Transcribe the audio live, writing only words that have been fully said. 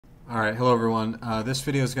Alright, hello everyone. This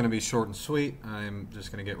video is going to be short and sweet. I'm just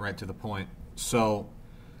going to get right to the point. So,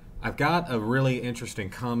 I've got a really interesting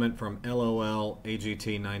comment from LOL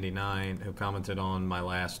AGT99 who commented on my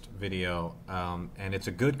last video, and it's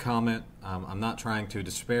a good comment. I'm not trying to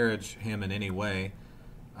disparage him in any way.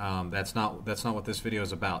 That's not what this video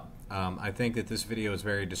is about. I think that this video is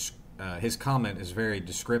very his comment is very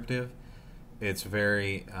descriptive. It's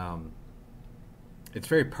very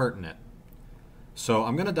pertinent. So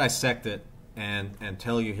I'm going to dissect it and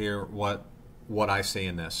tell you here what I see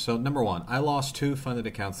in this. So number one, I lost 2 funded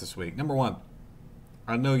accounts this week. Number one,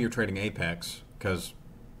 I know you're trading Apex because,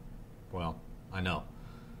 well, I know.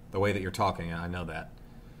 The way that you're talking, I know that.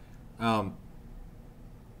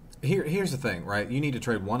 Here's the thing, right? You need to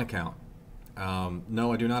trade one account.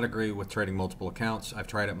 No, I do not agree with trading multiple accounts. I've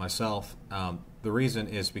tried it myself. The reason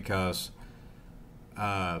is because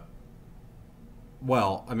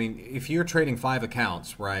well, I mean, if you're trading 5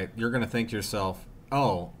 accounts, right, you're going to think to yourself,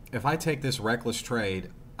 oh, if I take this reckless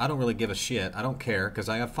trade, I don't really give a shit. I don't care because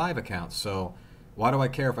I have 5 accounts. So why do I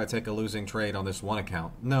care if I take a losing trade on this one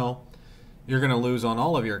account? No, you're going to lose on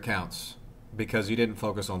all of your accounts because you didn't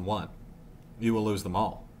focus on one. You will lose them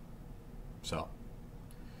all. So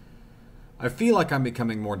I feel like I'm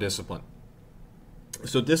becoming more disciplined.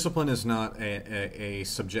 So discipline is not a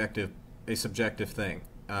subjective thing.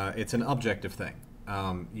 It's an objective thing.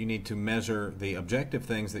 You need to measure the objective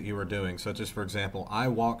things that you are doing, such as, for example, I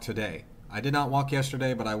walked today. I did not walk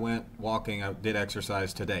yesterday, but I went walking. I did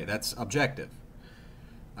exercise today. That's objective.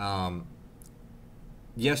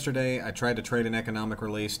 Yesterday, I tried to trade an economic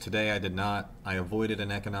release. Today, I did not. I avoided an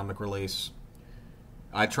economic release.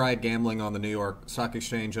 I tried gambling on the New York Stock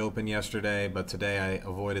Exchange Open yesterday, but today I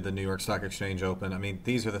avoided the New York Stock Exchange Open. I mean,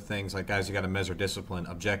 these are the things, like, guys, you got to measure discipline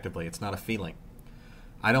objectively. It's not a feeling.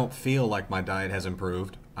 I don't feel like my diet has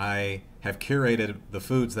improved. I have curated the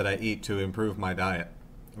foods that I eat to improve my diet.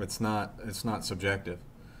 It's not subjective.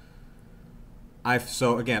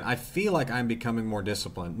 So again, I feel like I'm becoming more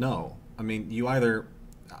disciplined. No, I mean, you either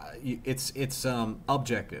it's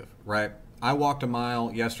objective, right? I walked a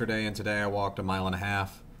mile yesterday, and today I walked a mile and a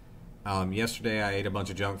half. Yesterday I ate a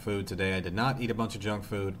bunch of junk food. Today I did not eat a bunch of junk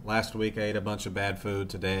food. Last week I ate a bunch of bad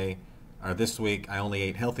food. This week I only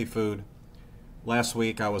ate healthy food. Last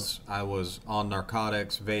week I was on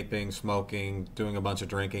narcotics, vaping, smoking, doing a bunch of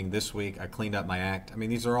drinking. This week I cleaned up my act. I mean,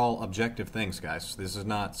 these are all objective things, guys. This is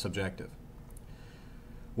not subjective.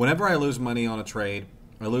 Whenever I lose money on a trade,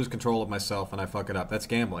 I lose control of myself and I fuck it up. That's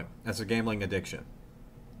gambling. That's a gambling addiction.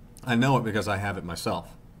 I know it because I have it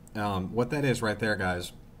myself. What that is right there,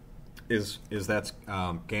 guys, is that's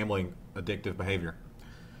gambling addictive behavior,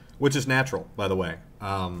 which is natural, by the way.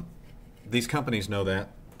 These companies know that.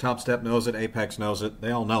 Top Step knows it. Apex knows it. They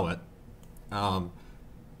all know it.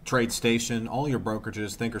 TradeStation, all your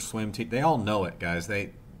brokerages, Thinkorswim, they all know it, guys.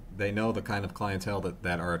 They know the kind of clientele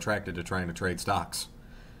that are attracted to trying to trade stocks.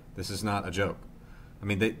 This is not a joke. I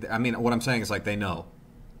mean, what I'm saying is, like, they know,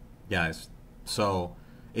 guys. So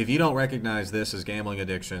if you don't recognize this as gambling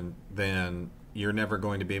addiction, then you're never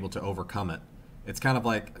going to be able to overcome it. It's kind of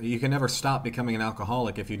like you can never stop becoming an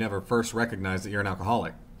alcoholic if you never first recognize that you're an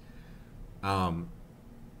alcoholic.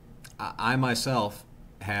 I myself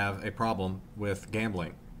have a problem with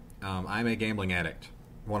gambling. I'm a gambling addict,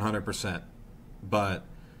 100%. But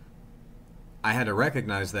I had to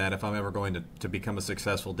recognize that if I'm ever going to become a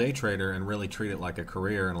successful day trader and really treat it like a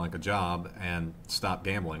career and like a job and stop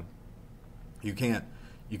gambling. You can't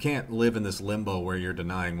live in this limbo where you're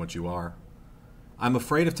denying what you are. I'm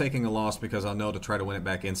afraid of taking a loss because I'll know to try to win it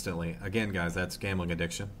back instantly. Again, guys, that's gambling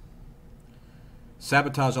addiction.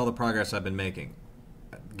 Sabotage all the progress I've been making.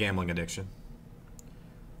 Gambling addiction.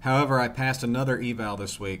 However, I passed another eval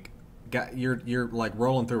this week. You're like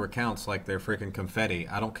rolling through accounts like they're freaking confetti.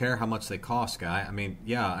 I don't care how much they cost, guy. I mean,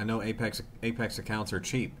 yeah, I know Apex accounts are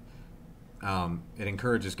cheap. It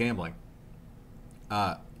encourages gambling.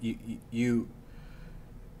 You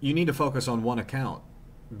need to focus on one account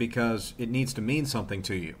because it needs to mean something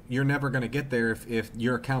to you. You're never going to get there if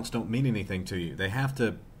your accounts don't mean anything to you. They have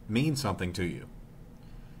to mean something to you.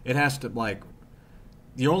 It has to, like,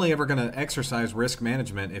 you're only ever going to exercise risk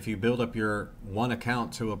management if you build up your one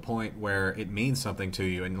account to a point where it means something to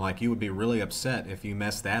you, and like you would be really upset if you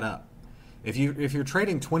mess that up. If you're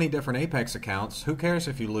trading 20 different Apex accounts, who cares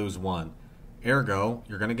if you lose one? Ergo,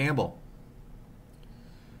 you're going to gamble.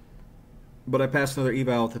 But I passed another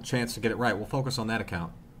eval with a chance to get it right. We'll focus on that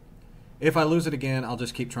account. If I lose it again, I'll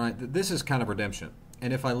just keep trying. This is kind of redemption.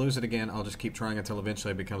 And if I lose it again, I'll just keep trying until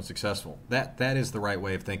eventually I become successful. That is the right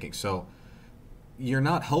way of thinking. So you're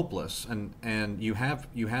not hopeless, and you have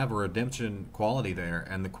a redemption quality there,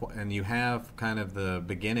 and you have kind of the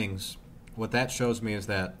beginnings. What that shows me is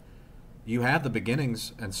that you have the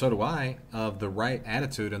beginnings, and so do I, of the right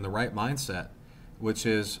attitude and the right mindset, which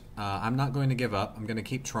is I'm not going to give up. I'm going to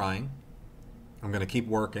keep trying. I'm going to keep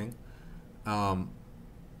working.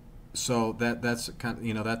 So that's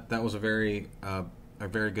kind of, that was a very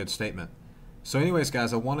good statement. So anyways,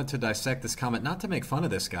 guys, I wanted to dissect this comment, not to make fun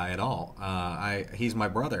of this guy at all. He's my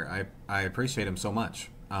brother. I appreciate him so much.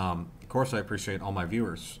 Of course, I appreciate all my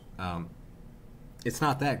viewers. It's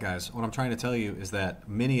not that, guys. What I'm trying to tell you is that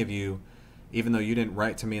many of you, even though you didn't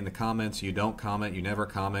write to me in the comments, you don't comment, you never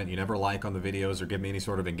like on the videos or give me any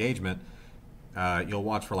sort of engagement, you'll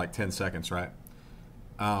watch for like 10 seconds, right?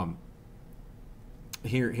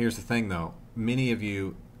 Here's the thing, though. Many of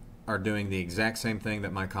you are doing the exact same thing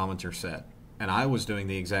that my commenter said. And I was doing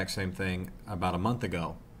the exact same thing about a month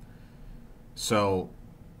ago. So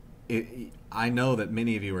I know that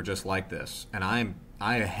many of you are just like this. And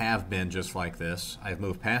I have been just like this. I've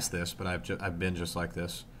moved past this, but I've been just like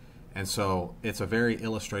this. And so it's a very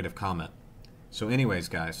illustrative comment. So anyways,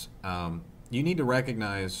 guys, you need to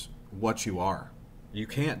recognize what you are. You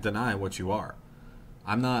can't deny what you are.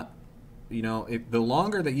 I'm not, the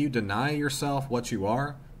longer that you deny yourself what you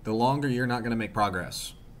are, the longer you're not going to make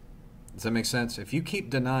progress. Does that make sense? If you keep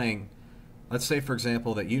denying, let's say, for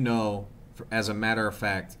example, that as a matter of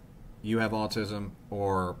fact, you have autism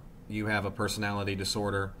or you have a personality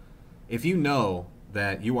disorder, if you know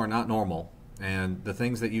that you are not normal and the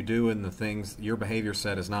things that you do and the things your behavior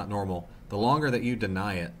set is not normal, the longer that you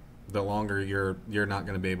deny it, the longer you're not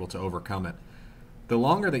going to be able to overcome it. The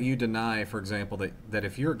longer that you deny, for example, that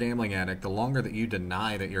if you're a gambling addict, the longer that you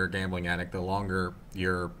deny that you're a gambling addict, the longer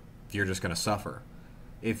you're just going to suffer.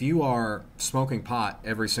 If you are smoking pot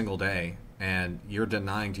every single day and you're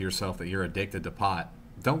denying to yourself that you're addicted to pot,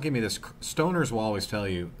 don't give me this. Stoners will always tell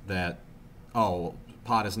you that, oh,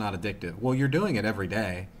 pot is not addictive. Well, you're doing it every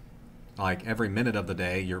day. Like every minute of the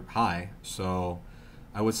day, you're high. So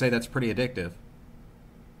I would say that's pretty addictive.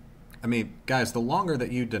 I mean, guys, the longer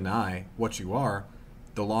that you deny what you are,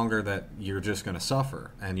 the longer that you're just going to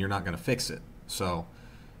suffer and you're not going to fix it. So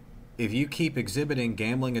if you keep exhibiting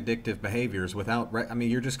gambling addictive behaviors without,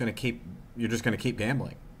 you're just going to keep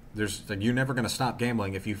gambling. You're never going to stop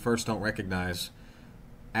gambling if you first don't recognize,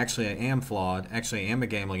 actually, I am flawed. Actually, I am a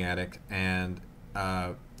gambling addict, and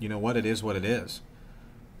what it is, what it is.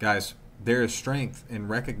 Guys, there is strength in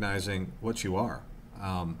recognizing what you are.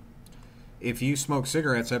 If you smoke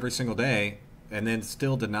cigarettes every single day and then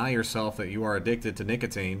still deny yourself that you are addicted to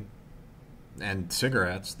nicotine and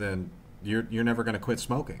cigarettes, then you're never going to quit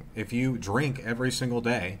smoking. If you drink every single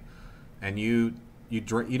day, and you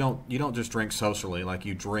don't just drink socially, like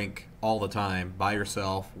you drink all the time by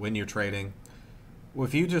yourself when you're trading. Well,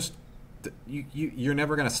 if you're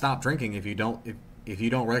never going to stop drinking if you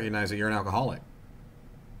don't recognize that you're an alcoholic.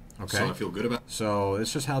 Okay. So I feel good about. So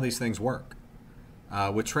it's just how these things work.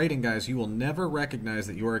 With trading, guys, you will never recognize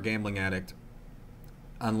that you are a gambling addict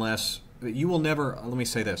unless you will never. Let me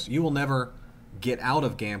say this: you will never get out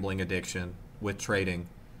of gambling addiction with trading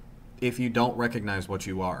if you don't recognize what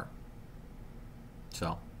you are.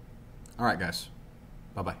 So, all right, guys.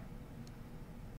 Bye-bye.